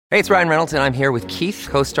Hey, it's Ryan Reynolds, and I'm here with Keith,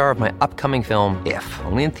 co-star of my upcoming film, If,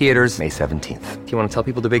 only in theaters May 17th. Do you want to tell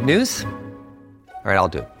people the big news? All right, I'll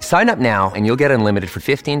do it. Sign up now and you'll get unlimited for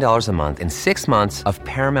 $15 a month and 6 months of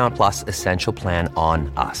Paramount Plus Essential Plan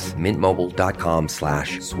on us.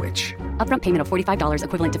 MintMobile.com/switch. Upfront payment of $45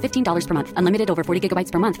 equivalent to $15 per month. Unlimited over 40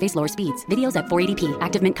 gigabytes per month. Face lower speeds. Videos at 480p.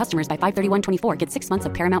 Active Mint customers by 531.24 get 6 months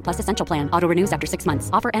of Paramount Plus Essential Plan. Auto renews after 6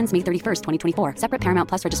 months. Offer ends May 31st, 2024. Separate Paramount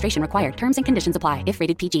Plus registration required. Terms and conditions apply if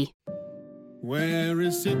rated PG. Where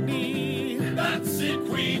is Sydney? That's in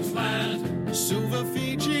Queensland. Silver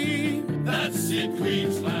Fiji? That's in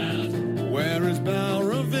Queensland. Where is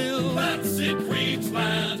Bowraville? That's in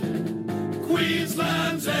Queensland.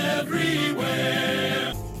 Queensland's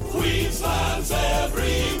everywhere. Queensland's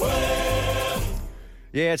everywhere.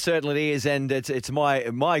 Yeah, it certainly is, and it's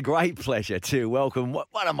my great pleasure to welcome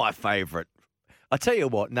one of my favourite. I tell you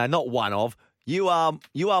what, no, not one of. You are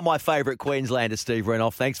my favourite Queenslander, Steve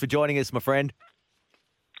Renouf. Thanks for joining us, my friend.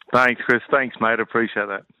 Thanks, Chris. Thanks, mate. I appreciate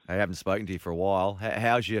that. I haven't spoken to you for a while.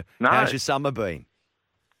 How's your summer been?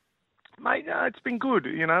 Mate, it's been good.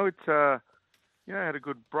 It's had a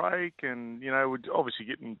good break, and we're obviously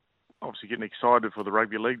getting excited for the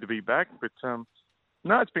rugby league to be back. But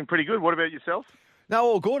it's been pretty good. What about yourself? No,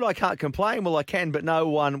 all good. I can't complain. Well, I can, but no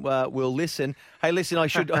one will listen. Hey, listen, I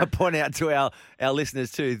should point out to our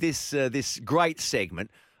listeners too, this great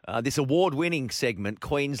segment, this award-winning segment,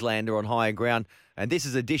 Queenslander on Higher Ground, and this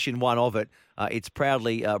is edition one of it. It's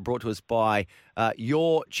proudly brought to us by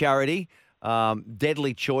your charity,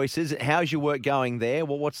 Deadly Choices. How's your work going there?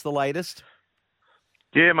 Well, what's the latest?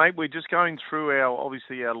 Yeah, mate, we're just going through our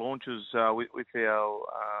launches with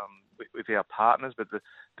our partners, but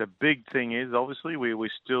the big thing is obviously we're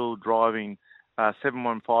still driving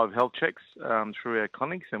 715 health checks through our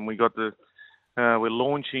clinics, and we're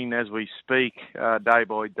launching as we speak day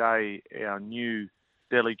by day our new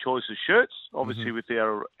Deadly Choices shirts, obviously with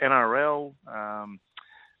our NRL,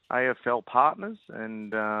 AFL partners,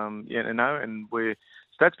 and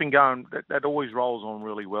that's been going. That always rolls on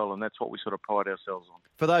really well, and that's what we sort of pride ourselves on.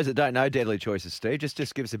 For those that don't know Deadly Choices, Steve,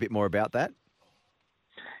 just give us a bit more about that.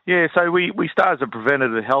 Yeah, so we start as a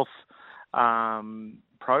preventative health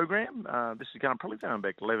program. This is probably going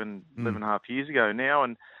back 11 and a half years ago now,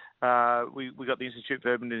 and we got the Institute for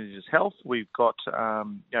Urban Indigenous Health. We've got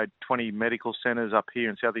 20 medical centres up here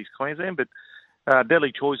in southeast Queensland, but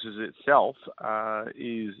Deadly Choices itself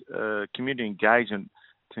is community engagement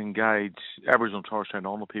to engage Aboriginal and Torres Strait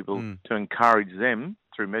Islander people to encourage them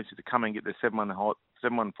through message to come and get their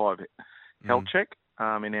 715 health check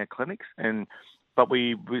in our clinics. But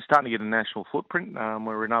we're starting to get a national footprint.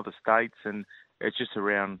 We're in other states, and it's just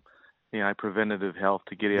around preventative health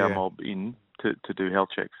to get our mob in to do health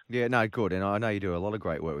checks. Yeah, no, good. And I know you do a lot of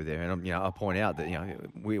great work with them. And I point out that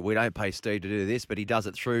we don't pay Steve to do this, but he does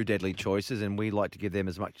it through Deadly Choices, and we like to give them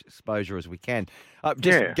as much exposure as we can.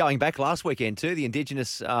 Going back last weekend too, the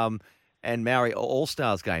Indigenous and Maori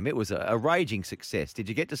All-Stars game, it was a raging success. Did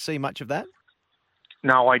you get to see much of that?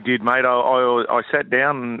 No, I did, mate. I sat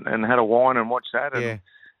down and had a wine and watched that, and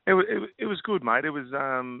it was good, mate. It was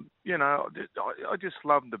I just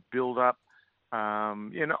loved the build up.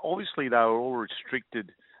 Obviously they were all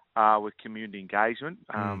restricted with community engagement,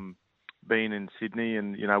 being in Sydney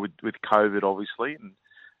and with COVID obviously, and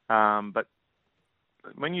but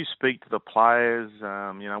when you speak to the players,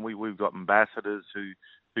 we've got ambassadors who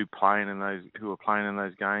are playing in those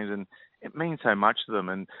games, and it means so much to them.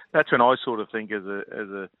 And that's when I sort of think as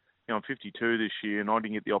a I'm 52 this year, and I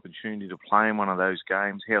didn't get the opportunity to play in one of those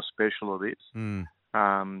games, how special it is.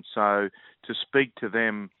 So to speak to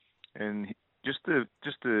them and just to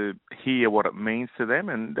hear what it means to them,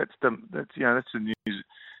 and that's the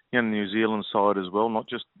New Zealand side as well, not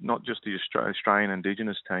just the Australian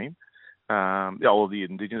Indigenous team, or the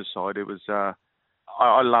Indigenous side. It was I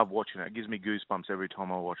love watching it. It gives me goosebumps every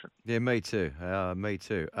time I watch it. Yeah, me too. Me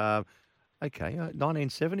too. Okay,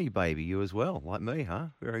 1970 baby, you as well, like me, huh?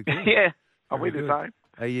 Very good. Yeah, are we the same?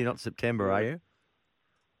 Are you not September? Are you?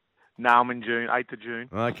 No, I'm in June, 8th of June.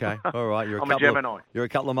 Okay, all right. I'm a Gemini. You're a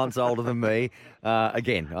couple of months older than me.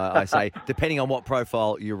 Again, I say, depending on what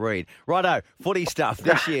profile you read. Righto, footy stuff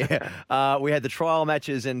this year. We had the trial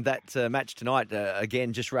matches, and that match tonight,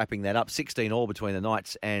 again, just wrapping that up, 16-all between the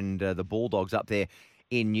Knights and the Bulldogs up there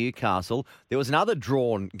in Newcastle. There was another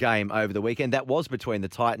drawn game over the weekend. That was between the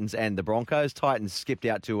Titans and the Broncos. Titans skipped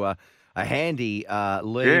out to a handy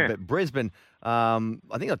lead, but Brisbane, I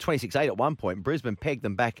think they were 26-8 at one point. Brisbane pegged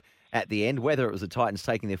them back at the end. Whether it was the Titans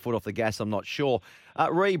taking their foot off the gas, I'm not sure.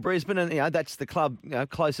 Brisbane, and that's the club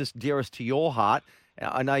closest, dearest to your heart.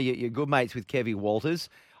 I know you're good mates with Kevy Walters.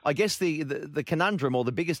 I guess the conundrum or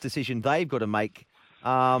the biggest decision they've got to make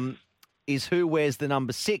is who wears the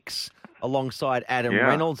number 6 alongside Adam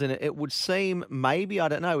Reynolds. And it would seem maybe, I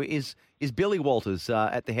don't know, is Billy Walters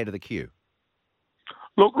at the head of the queue?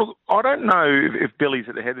 Look, I don't know if Billy's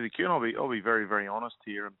at the head of the queue, and I'll be very, very honest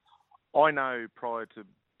here. I know prior to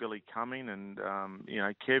Billy coming, and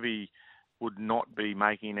Kevy would not be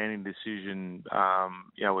making any decision,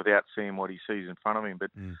 without seeing what he sees in front of him.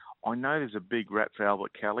 But I know there's a big rat for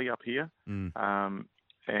Albert Kelly up here.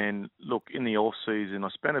 And look, in the off season, I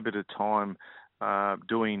spent a bit of time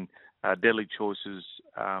doing Deadly Choices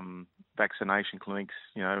vaccination clinics,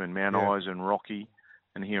 in Mount Isa and Rocky,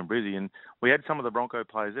 and here in Brizzy. And we had some of the Bronco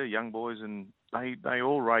players there, young boys, and they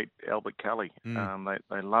all rate Albert Kelly.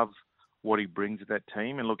 They love what he brings to that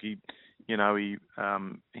team. And look, he had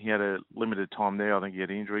a limited time there. I think he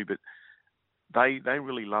had injury, but they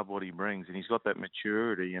really love what he brings, and he's got that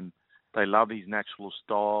maturity, and they love his natural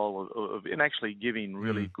style of actually giving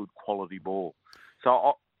really good quality ball.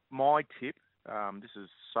 So my tip, this is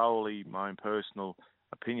solely my own personal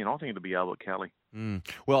opinion, I think it'll be Albert Kelly.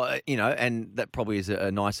 Well, and that probably is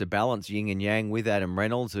a nicer balance, yin and yang, with Adam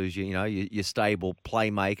Reynolds, who's your stable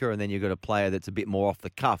playmaker, and then you've got a player that's a bit more off the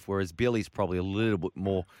cuff, whereas Billy's probably a little bit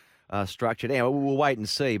more structured. Anyway, we'll wait and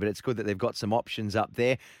see, but it's good that they've got some options up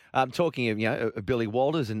there. Talking of Billy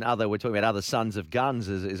Walters and we're talking about other sons of guns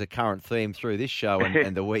is a current theme through this show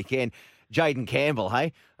and the weekend. Jaden Campbell,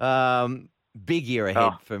 hey, big year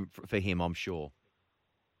ahead for him, I'm sure.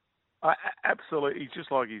 Absolutely, he's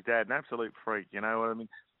just like his dad, an absolute freak. You know what I mean?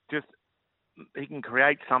 Just he can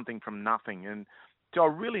create something from nothing, and I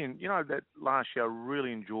really, that last year I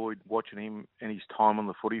really enjoyed watching him and his time on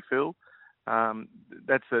the footy field.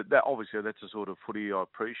 Obviously that's the sort of footy I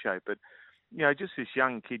appreciate, but just this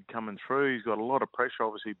young kid coming through, he's got a lot of pressure,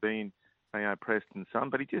 obviously being Preston's son,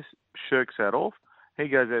 but he just shirks that off. He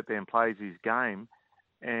goes out there and plays his game,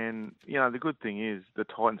 and the good thing is the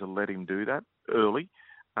Titans will let him do that early.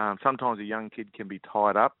 Sometimes a young kid can be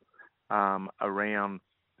tied up around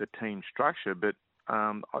the team structure, but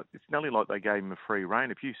it's nearly like they gave him a free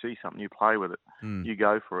rein. If you see something, you play with it, you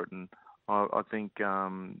go for it, and I think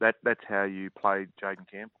that's how you play Jaden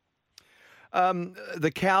Campbell.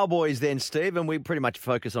 The Cowboys then, Steve, and we pretty much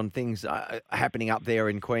focus on things happening up there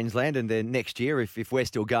in Queensland, and then next year, if we're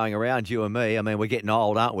still going around, you and me, I mean, we're getting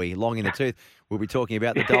old, aren't we? Long in the tooth. We'll be talking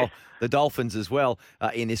about the Dolphins as well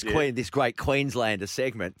in this this great Queenslander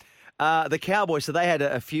segment. The Cowboys, so they had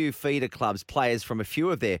a few feeder clubs, players from a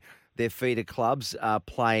few of their feeder clubs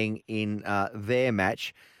playing in their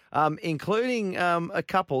match. Including a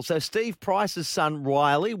couple. So Steve Price's son,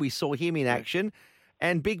 Riley, we saw him in action,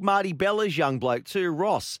 and Big Marty Bella's young bloke too,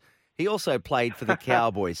 Ross. He also played for the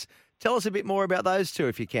Cowboys. Tell us a bit more about those two,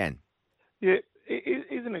 if you can. Yeah,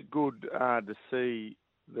 isn't it good to see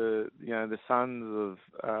the sons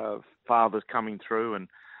of fathers coming through? And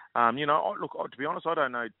look, to be honest, I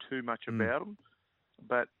don't know too much about them,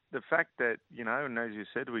 but the fact that and as you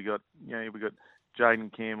said, we got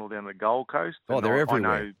Jaden Campbell down the Gold Coast. Oh, they're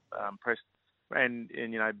everywhere. I know Preston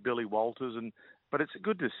and Billy Walters, but it's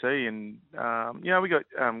good to see. And we got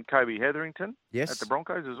Kobe Hetherington at the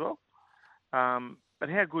Broncos as well. But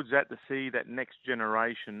how good is that to see that next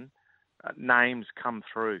generation names come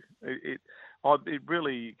through? It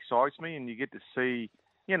really excites me, and you get to see,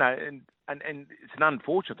 and it's an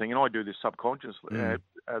unfortunate thing, and I do this subconsciously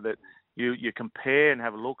that you compare and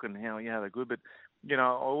have a look and how they're good, but. I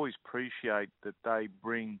always appreciate that they're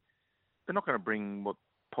not going to bring what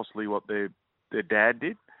their dad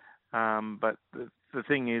did. But the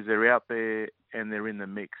thing is, they're out there and they're in the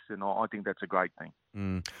mix, and I think that's a great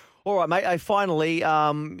thing. All right, mate. Finally,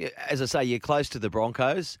 as I say, you're close to the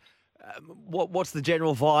Broncos. What's the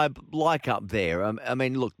general vibe like up there? I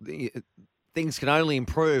mean, look, things can only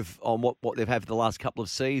improve on what they've had for the last couple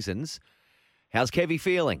of seasons. How's Kevy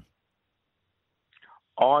feeling?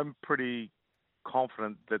 I'm pretty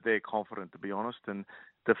confident that they're confident, to be honest, and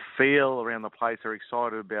the feel around the place, they're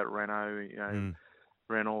excited about Renault,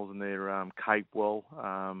 Reynolds and their Capewell,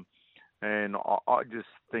 and I just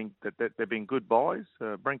think that they've been good buys.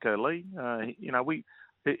 Brinko Lee,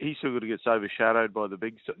 he's still going to get overshadowed by the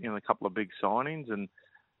big, a couple of big signings, and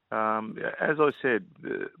as I said,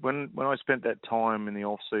 when I spent that time in the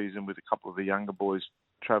off season with a couple of the younger boys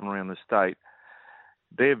travelling around the state,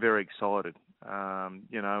 they're very excited. And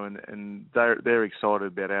they're excited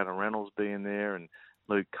about Adam Reynolds being there and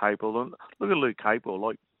Luke Capewell. And look at Luke Capewell,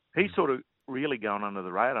 like he's sort of really going under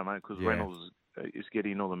the radar, mate, because Reynolds is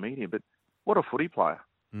getting all the media. But what a footy player!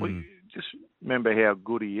 We just remember how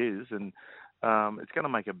good he is, and it's going to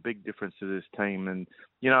make a big difference to this team. And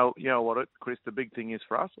you know what, Chris? The big thing is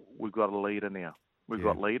for us, we've got a leader now. We've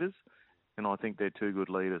got leaders, and I think they're two good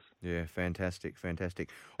leaders. Yeah, fantastic.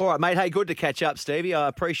 All right, mate. Hey, good to catch up, Stevie. I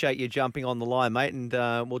appreciate you jumping on the line, mate, and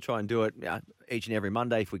we'll try and do it each and every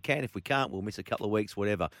Monday if we can. If we can't, we'll miss a couple of weeks,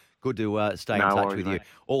 whatever. Good to stay in touch with you.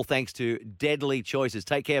 All thanks to Deadly Choices.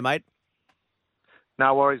 Take care, mate.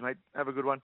 No worries, mate. Have a good one.